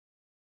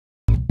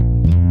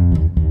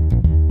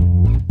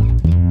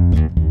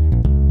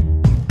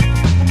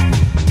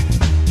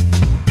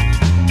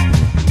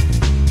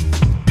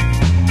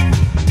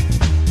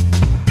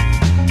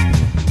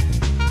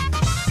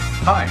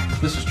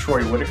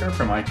Whitaker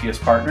from ITS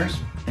Partners,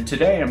 and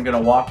today I'm going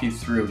to walk you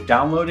through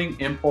downloading,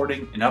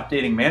 importing, and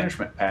updating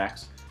management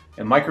packs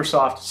in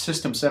Microsoft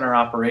System Center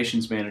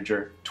Operations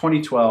Manager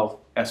 2012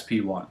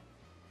 SP1.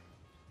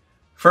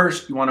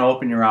 First, you want to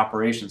open your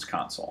Operations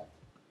console.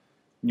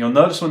 You'll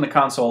notice when the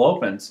console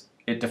opens,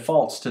 it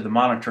defaults to the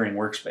monitoring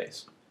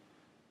workspace.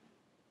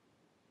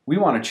 We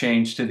want to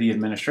change to the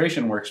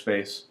administration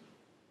workspace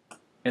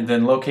and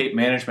then locate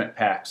management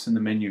packs in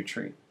the menu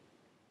tree.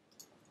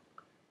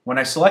 When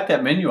I select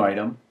that menu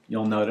item,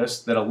 you'll notice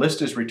that a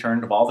list is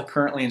returned of all the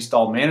currently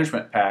installed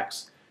management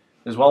packs,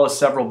 as well as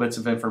several bits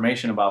of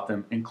information about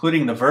them,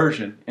 including the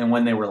version and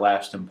when they were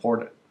last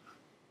imported.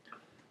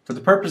 For the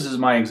purposes of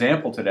my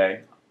example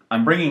today,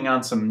 I'm bringing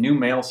on some new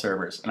mail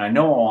servers, and I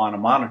know I want to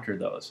monitor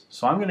those,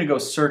 so I'm going to go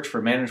search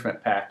for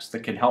management packs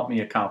that can help me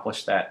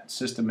accomplish that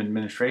system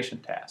administration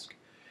task.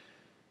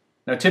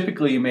 Now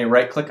typically you may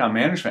right-click on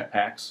management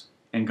packs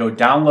and go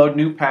download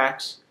new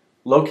packs,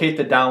 locate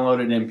the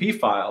downloaded MP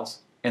files,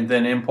 and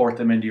then import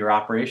them into your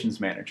Operations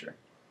Manager.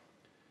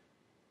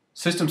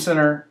 System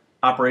Center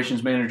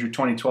Operations Manager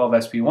 2012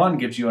 SP1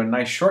 gives you a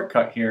nice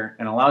shortcut here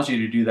and allows you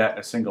to do that in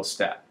a single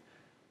step.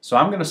 So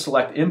I'm going to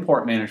select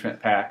Import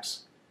Management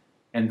Packs,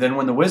 and then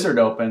when the wizard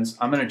opens,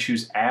 I'm going to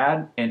choose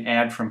Add and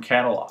Add from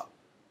Catalog.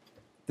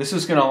 This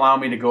is going to allow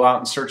me to go out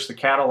and search the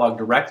catalog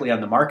directly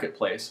on the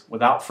marketplace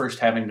without first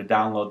having to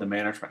download the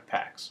management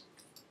packs.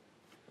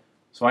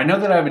 So I know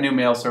that I have a new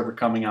mail server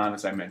coming on,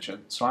 as I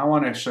mentioned, so I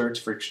want to search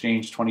for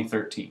Exchange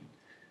 2013.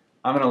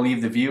 I'm going to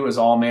leave the view as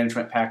all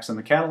management packs in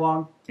the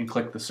catalog and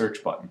click the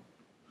search button.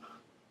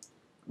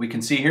 We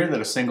can see here that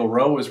a single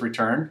row is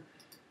returned,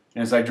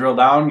 and as I drill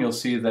down you'll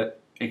see that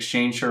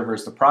Exchange Server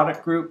is the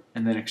product group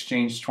and then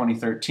Exchange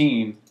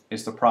 2013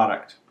 is the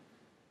product.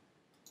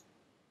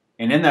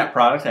 And in that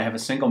product I have a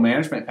single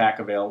management pack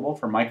available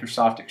for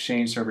Microsoft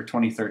Exchange Server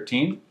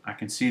 2013. I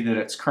can see that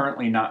it's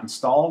currently not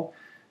installed,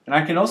 and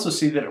I can also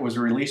see that it was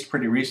released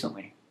pretty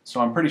recently,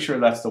 so I'm pretty sure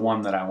that's the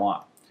one that I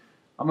want.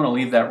 I'm going to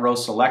leave that row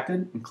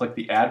selected and click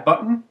the Add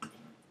button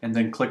and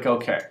then click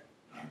OK.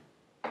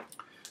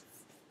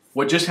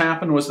 What just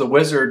happened was the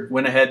wizard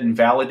went ahead and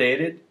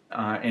validated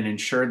and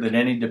ensured that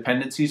any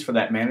dependencies for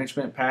that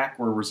management pack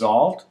were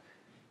resolved,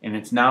 and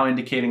it's now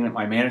indicating that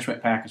my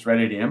management pack is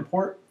ready to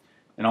import,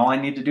 and all I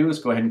need to do is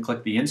go ahead and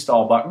click the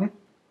Install button.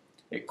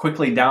 It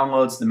quickly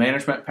downloads the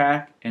management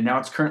pack, and now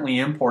it's currently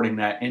importing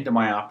that into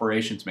my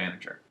Operations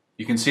Manager.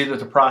 You can see that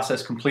the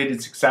process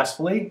completed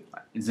successfully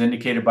is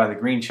indicated by the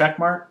green check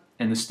mark,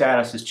 and the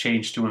status is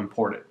changed to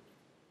imported.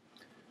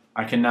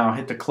 I can now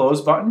hit the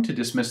Close button to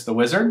dismiss the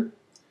wizard,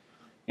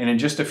 and in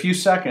just a few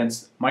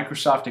seconds,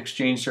 Microsoft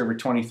Exchange Server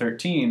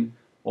 2013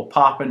 will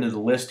pop into the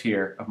list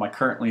here of my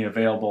currently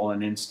available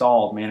and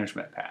installed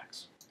management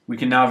packs. We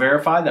can now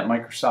verify that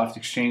Microsoft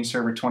Exchange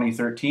Server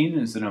 2013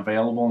 is an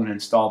available and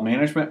installed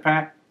management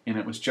pack, and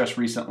it was just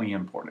recently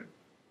imported.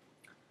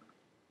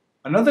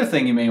 Another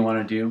thing you may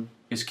want to do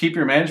is keep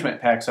your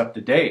management packs up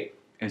to date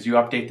as you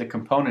update the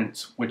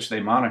components which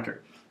they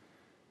monitor.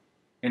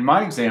 In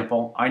my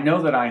example, I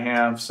know that I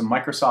have some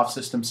Microsoft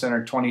System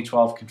Center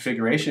 2012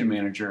 Configuration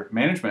Manager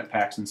management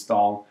packs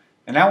installed,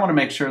 and I want to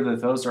make sure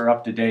that those are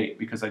up to date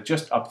because I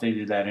just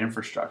updated that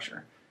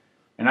infrastructure.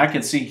 And I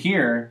can see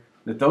here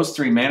that those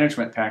three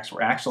management packs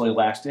were actually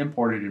last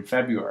imported in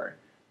February,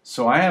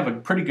 so I have a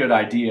pretty good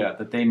idea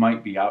that they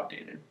might be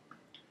outdated.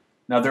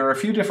 Now there are a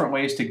few different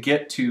ways to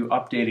get to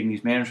updating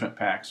these management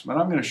packs, but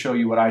I'm going to show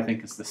you what I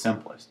think is the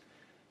simplest.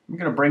 I'm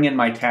going to bring in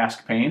my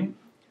task pane,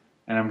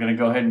 and I'm going to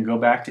go ahead and go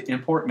back to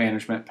Import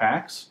Management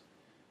Packs,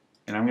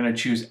 and I'm going to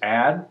choose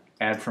Add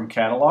from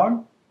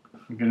Catalog.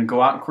 I'm going to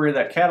go out and query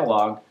that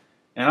catalog,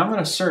 and I'm going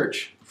to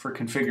search for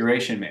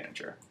Configuration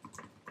Manager.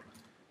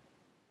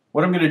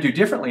 What I'm going to do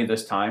differently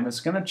this time is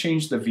going to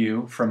change the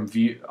view from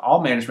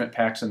all management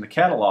packs in the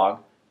catalog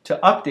to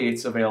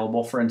updates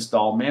available for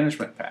installed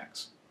management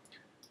packs.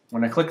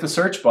 When I click the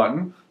search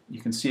button,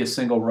 you can see a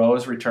single row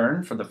is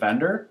returned for the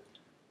vendor,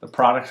 the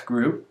product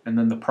group, and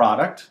then the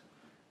product.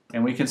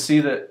 And we can see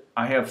that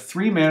I have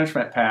three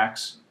management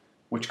packs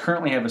which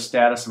currently have a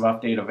status of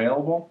update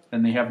available,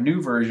 and they have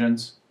new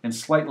versions and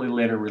slightly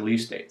later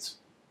release dates.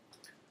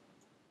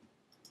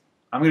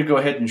 I'm going to go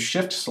ahead and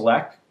shift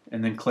select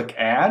and then click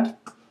Add,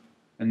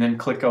 and then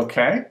click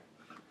OK.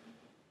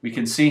 We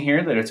can see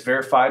here that it's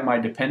verified my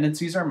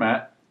dependencies are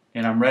met,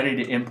 and I'm ready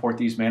to import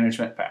these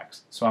management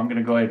packs. So I'm going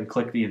to go ahead and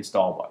click the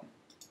Install button.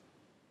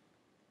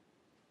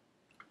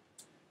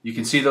 You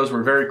can see those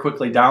were very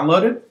quickly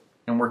downloaded,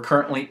 and we're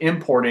currently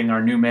importing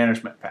our new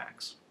management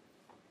packs.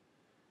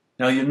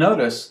 Now you'll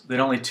notice that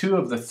only two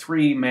of the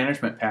three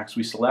management packs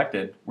we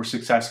selected were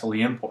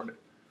successfully imported.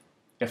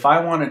 If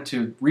I wanted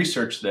to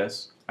research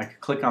this, I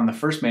could click on the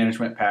first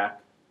management pack,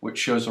 which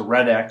shows a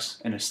red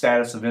X and a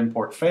status of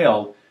import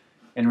failed,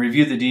 and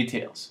review the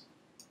details.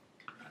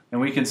 And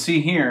we can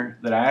see here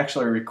that I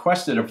actually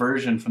requested a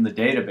version from the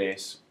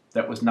database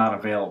that was not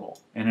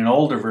available, and an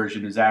older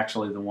version is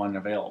actually the one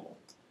available.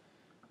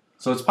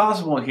 So it's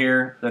possible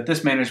here that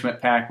this management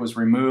pack was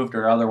removed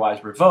or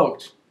otherwise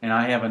revoked, and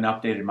I haven't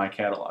updated my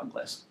catalog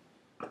list.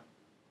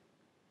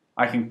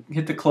 I can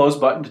hit the close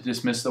button to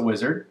dismiss the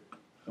wizard.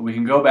 And we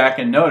can go back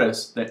and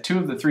notice that 2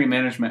 of the 3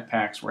 management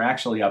packs were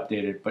actually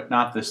updated, but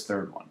not this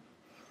third one.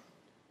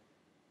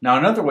 Now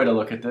another way to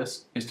look at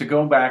this is to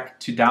go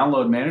back to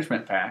download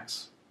management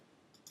packs,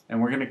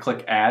 and we're going to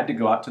click add to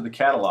go out to the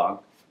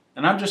catalog,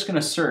 and I'm just going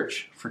to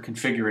search for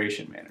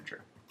configuration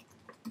manager.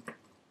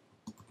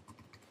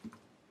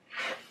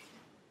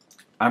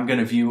 I'm going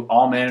to view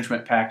all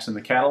management packs in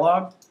the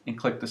catalog and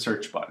click the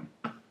search button.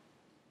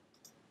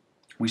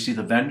 We see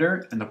the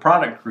vendor and the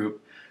product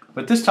group,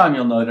 but this time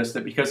you'll notice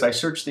that because I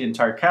searched the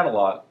entire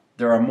catalog,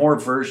 there are more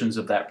versions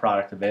of that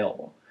product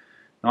available.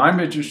 Now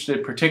I'm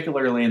interested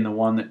particularly in the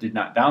one that did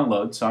not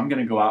download, so I'm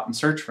going to go out and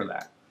search for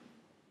that.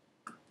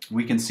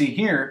 We can see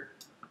here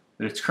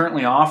that it's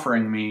currently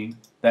offering me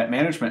that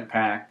management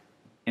pack,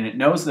 and it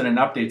knows that an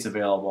update's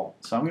available,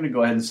 so I'm going to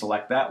go ahead and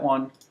select that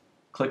one,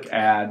 click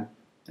add,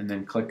 and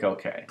then click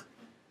OK.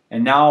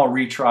 And now I'll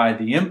retry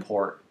the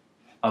import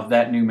of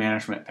that new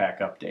management pack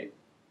update.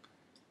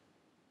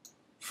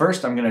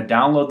 First, I'm going to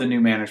download the new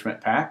management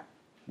pack.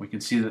 We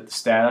can see that the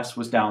status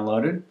was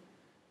downloaded.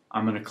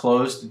 I'm going to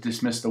close to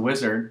dismiss the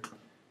wizard.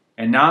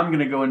 And now I'm going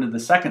to go into the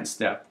second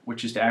step,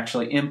 which is to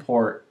actually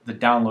import the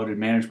downloaded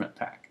management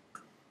pack.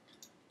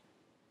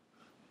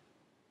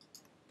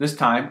 This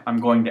time,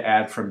 I'm going to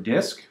add from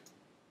disk.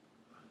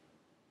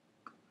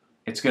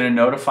 It's going to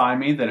notify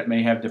me that it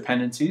may have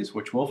dependencies,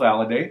 which we'll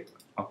validate.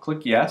 I'll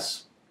click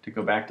yes to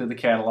go back to the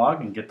catalog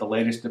and get the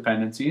latest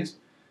dependencies.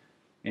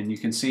 And you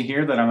can see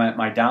here that I'm at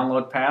my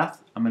download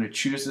path. I'm going to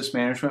choose this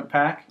management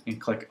pack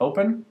and click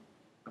open.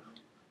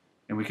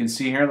 And we can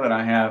see here that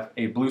I have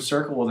a blue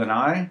circle with an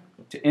eye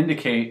to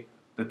indicate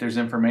that there's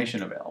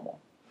information available.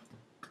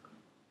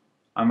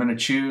 I'm going to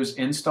choose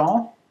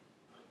install.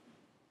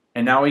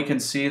 And now we can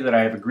see that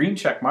I have a green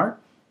check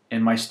mark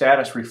and my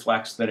status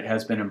reflects that it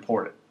has been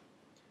imported.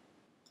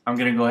 I'm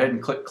going to go ahead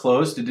and click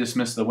close to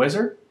dismiss the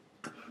wizard.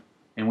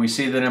 And we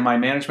see that in my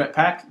management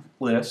pack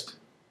list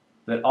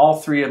that all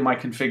 3 of my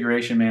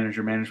configuration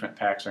manager management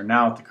packs are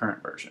now at the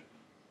current version.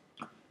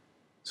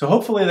 So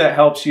hopefully that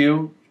helps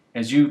you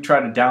as you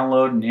try to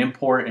download and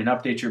import and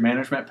update your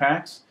management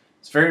packs.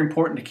 It's very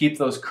important to keep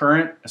those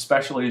current,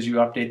 especially as you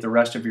update the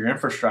rest of your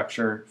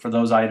infrastructure for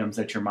those items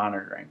that you're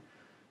monitoring.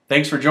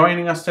 Thanks for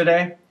joining us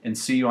today, and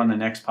see you on the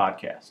next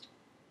podcast.